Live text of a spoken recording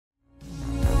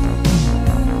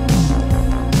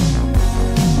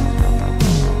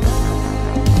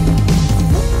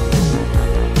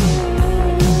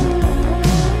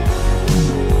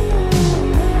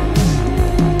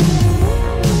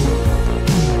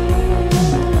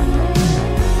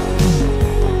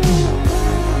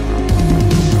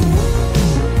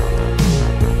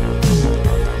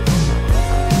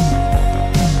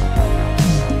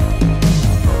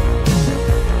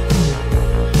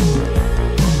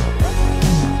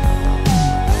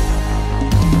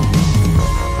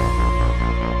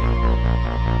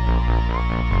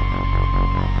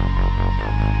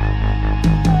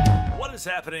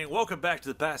happening? Welcome back to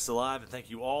the Past Alive, and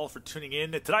thank you all for tuning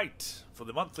in tonight for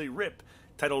the monthly rip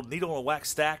titled Needle and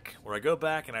Wax Stack, where I go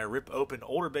back and I rip open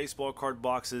older baseball card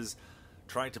boxes,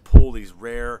 trying to pull these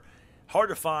rare, hard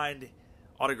to find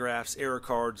autographs, error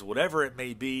cards, whatever it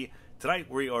may be. Tonight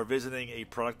we are visiting a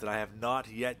product that I have not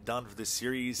yet done for this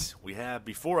series. We have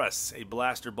before us a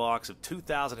blaster box of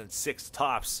 2006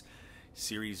 Topps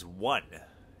Series 1.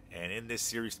 And in this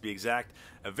series, to be exact,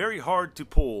 a very hard to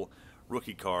pull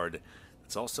rookie card.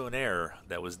 It's also an error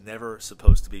that was never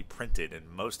supposed to be printed, and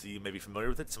most of you may be familiar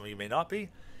with it, some of you may not be.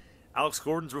 Alex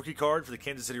Gordon's rookie card for the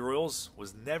Kansas City Royals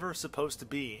was never supposed to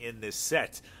be in this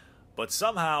set, but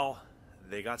somehow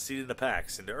they got seeded in the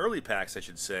packs, in the early packs I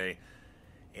should say,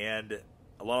 and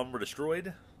a lot of them were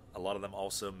destroyed. A lot of them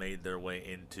also made their way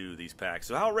into these packs.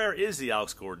 So how rare is the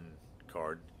Alex Gordon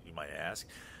card, you might ask?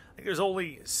 I think there's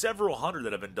only several hundred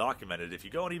that have been documented. If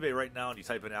you go on eBay right now and you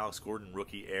type in Alex Gordon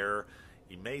rookie error,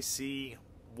 you may see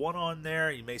one on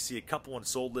there. You may see a couple on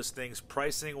sold listings.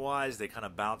 Pricing wise, they kind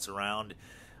of bounce around.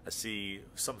 I see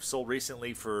some sold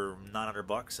recently for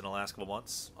 $900 in the last couple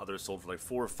months. Others sold for like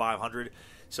 $400 or $500.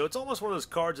 So it's almost one of those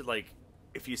cards that, like,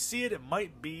 if you see it, it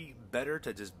might be better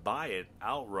to just buy it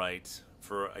outright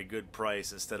for a good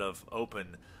price instead of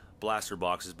open blaster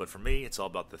boxes. But for me, it's all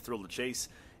about the thrill to chase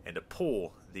and to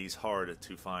pull these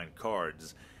hard-to-find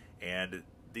cards. And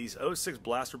these 06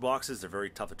 blaster boxes, they're very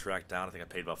tough to track down. I think I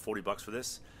paid about $40 for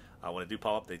this. When they do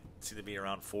pop up, they seem to be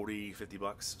around $40,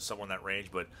 $50, somewhere in that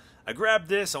range. But I grabbed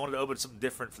this. I wanted to open something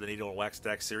different for the Needle and Wax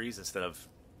Stack series instead of,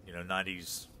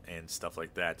 90s and stuff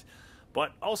like that.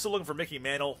 But also looking for Mickey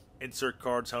Mantle, insert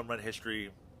cards, home run history,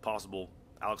 possible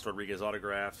Alex Rodriguez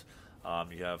autograph.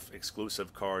 You have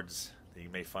exclusive cards that you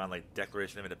may find, like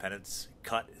Declaration of Independence,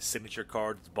 cut signature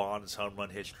cards, bonds, home run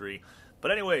history.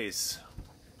 But anyways,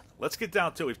 let's get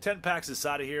down to it. We have 10 packs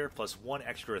inside of here, plus one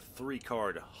extra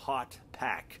 3-card hot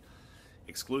pack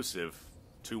exclusive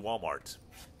to Walmart.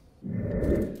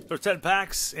 There's 10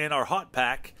 packs in our hot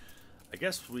pack. I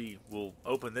guess we will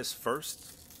open this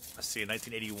first. I see a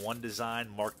 1981 design,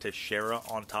 Mark Teixeira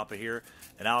on top of here,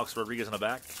 and Alex Rodriguez on the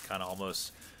back. Kind of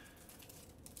almost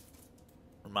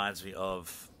reminds me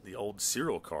of the old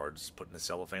serial cards put in the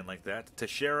cellophane like that.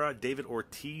 Teixeira, David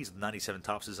Ortiz, 97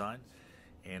 Topps design.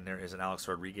 And there is an Alex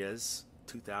Rodriguez,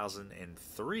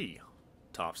 2003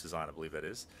 Topps design, I believe that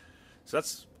is. So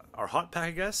that's our hot pack,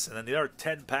 I guess. And then the other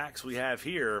 10 packs we have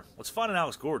here. What's fun in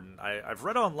Alex Gordon, I've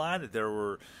read online that there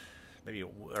were maybe,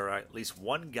 or at least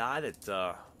one guy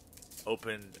that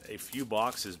opened a few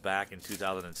boxes back in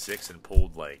 2006 and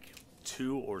pulled like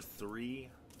 2 or 3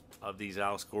 of these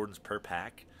Alex Gordons per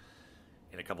pack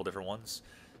in a couple different ones.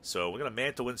 So we're going to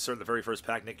Mantle insert the very first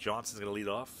pack. Nick Johnson's going to lead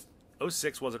off.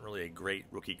 06 wasn't really a great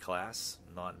rookie class,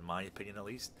 not in my opinion at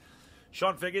least.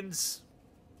 Sean Figgins,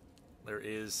 there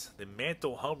is the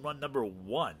Mantle home run number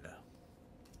 1.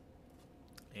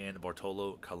 And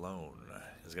Bartolo Colon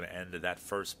is going to end that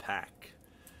first pack.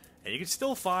 And you can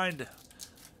still find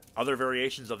other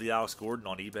variations of the Alex Gordon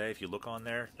on eBay. If you look on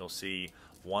there, you'll see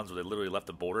ones where they literally left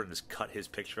the border and just cut his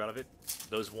picture out of it.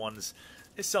 Those ones,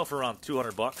 they sell for around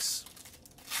 $200.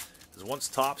 Because once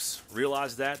Topps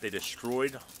realized that, they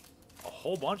destroyed a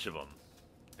whole bunch of them.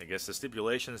 I guess the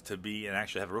stipulations to be and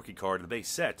actually have a rookie card in the base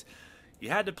set, you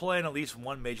had to play in at least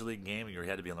one major league game and you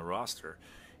had to be on the roster.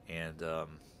 And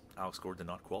Alex Gordon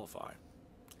did not qualify.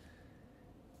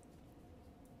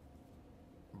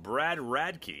 Brad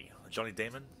Radke, Johnny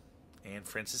Damon, and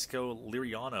Francisco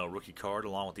Liriano rookie card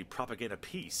along with the Propaganda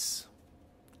piece.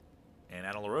 And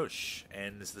Adam LaRoche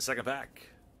ends the second pack.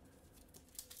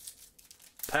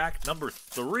 Pack number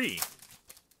 3.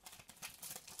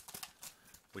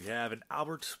 We have an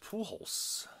Albert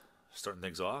Pujols starting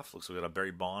things off. Looks like we got a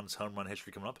Barry Bonds home run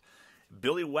history coming up.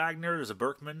 Billy Wagner, there's a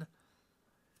Berkman.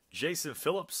 Jason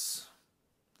Phillips,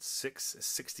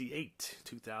 668,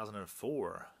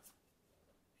 2004.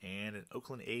 And an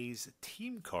Oakland A's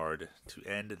team card to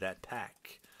end that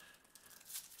pack.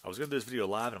 I was going to do this video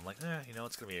live, and I'm like,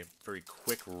 it's going to be a very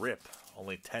quick rip.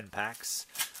 Only 10 packs.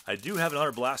 I do have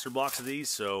another blaster box of these,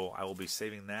 so I will be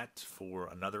saving that for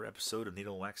another episode of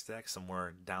Needle and Wax Stack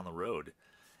somewhere down the road.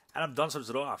 Adam Dunn starts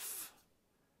it off.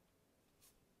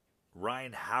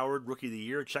 Ryan Howard, Rookie of the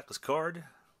Year, checklist card.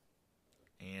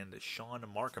 And Sean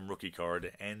Markham, rookie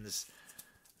card, ends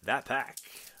that pack.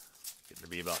 Getting to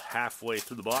be about halfway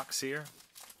through the box here.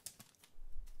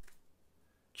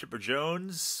 Chipper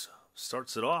Jones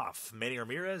starts it off. Manny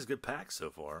Ramirez, good pack so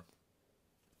far.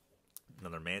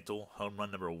 Another Mantle, home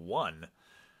run number 1.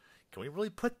 Can we really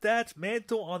put that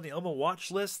Mantle on the Oma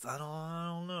watch list? I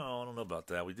don't know. I don't know about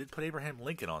that. We did put Abraham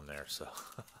Lincoln on there, so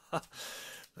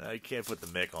you can't put the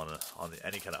Mick on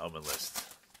any kind of Oma list.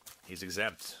 He's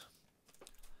exempt.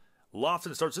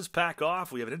 Lofton starts this pack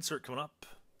off. We have an insert coming up.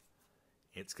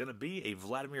 It's going to be a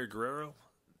Vladimir Guerrero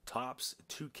Topps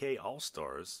 2K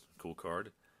All-Stars. Cool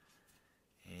card.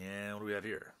 And what do we have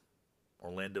here?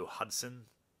 Orlando Hudson,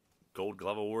 Gold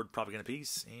Glove Award, propaganda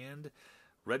piece, and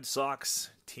Red Sox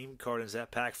team card in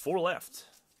that pack. 4 left.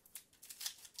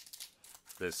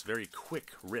 This very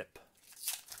quick rip.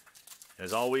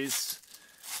 As always,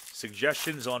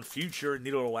 suggestions on future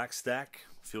needle or wax stack,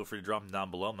 feel free to drop them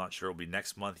down below. I'm not sure it'll be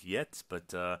next month yet,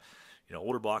 but you know,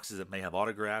 older boxes that may have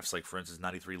autographs, like for instance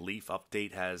 93 Leaf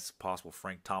Update has possible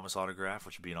Frank Thomas autograph,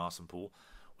 which would be an awesome pull.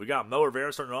 We got Mo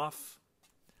Rivera starting off.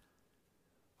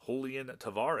 Julian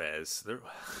Tavares.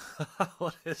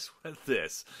 What is with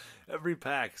this? Every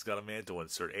pack's got a Mantle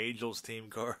insert. Angels team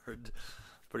card.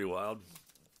 Pretty wild.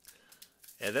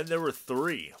 And then there were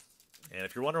 3. And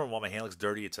if you're wondering why my hand looks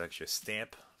dirty, it's actually a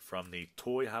stamp from the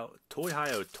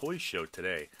Toy-Hio Toy Show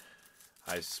today.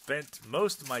 I spent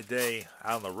most of my day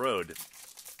out on the road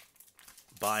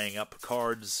buying up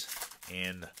cards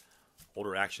and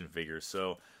older action figures.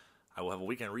 So I will have a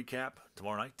weekend recap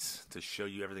tomorrow night to show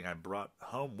you everything I brought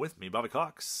home with me. Bobby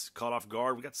Cox, caught off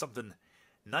guard. We got something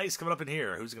nice coming up in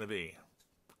here. Who's it going to be?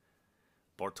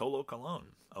 Bartolo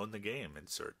Colon, own the game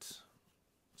insert.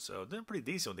 So doing pretty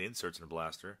decent with the inserts in the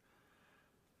blaster.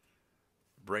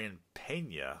 Brian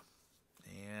Pena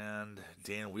and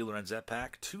Dan Wheeler ends that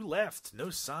pack. 2 left. No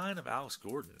sign of Alex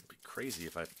Gordon. It'd be crazy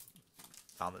if I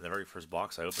found it in the very first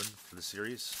box I opened for the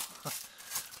series.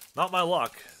 Not my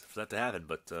luck for that to happen,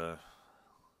 but let's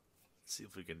see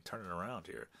if we can turn it around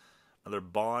here. Another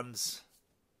Bonds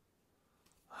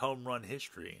home run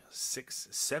history.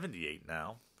 678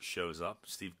 now shows up.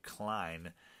 Steve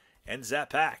Klein ends that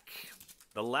pack.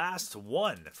 The last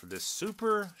one for this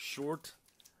super short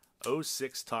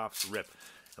 06 Topps rip.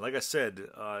 And like I said,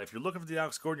 if you're looking for the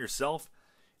Alex Gordon yourself,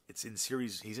 it's in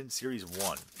series. He's in series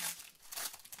 1.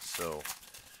 So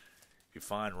if you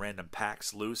find random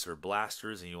packs loose or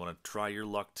blasters and you want to try your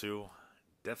luck too,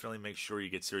 definitely make sure you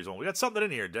get series 1. We got something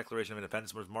in here. Declaration of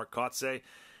Independence was Mark Kotze,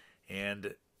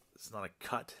 and it's not a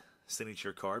cut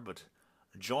signature card, but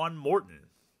John Morton.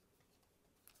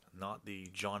 Not the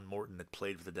John Morton that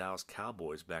played for the Dallas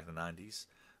Cowboys back in the 90s,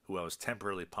 who I was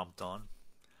temporarily pumped on.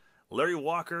 Larry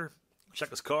Walker,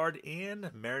 check his card,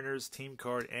 and Mariners team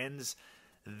card ends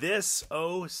this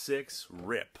 06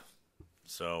 rip.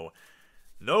 So,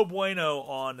 no bueno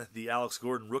on the Alex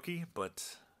Gordon rookie,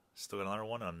 but still got another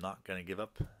one. I'm not going to give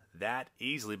up that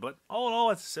easily. But all in all,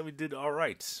 I said we did all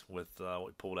right with what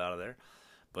we pulled out of there.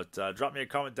 But drop me a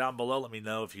comment down below. Let me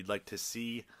know if you'd like to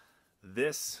see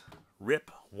this rip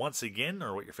once again,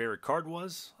 or what your favorite card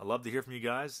was. I love to hear from you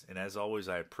guys, and as always,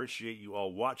 I appreciate you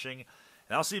all watching,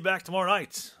 and I'll see you back tomorrow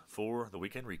night for the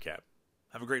weekend recap.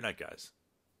 Have a great night, guys.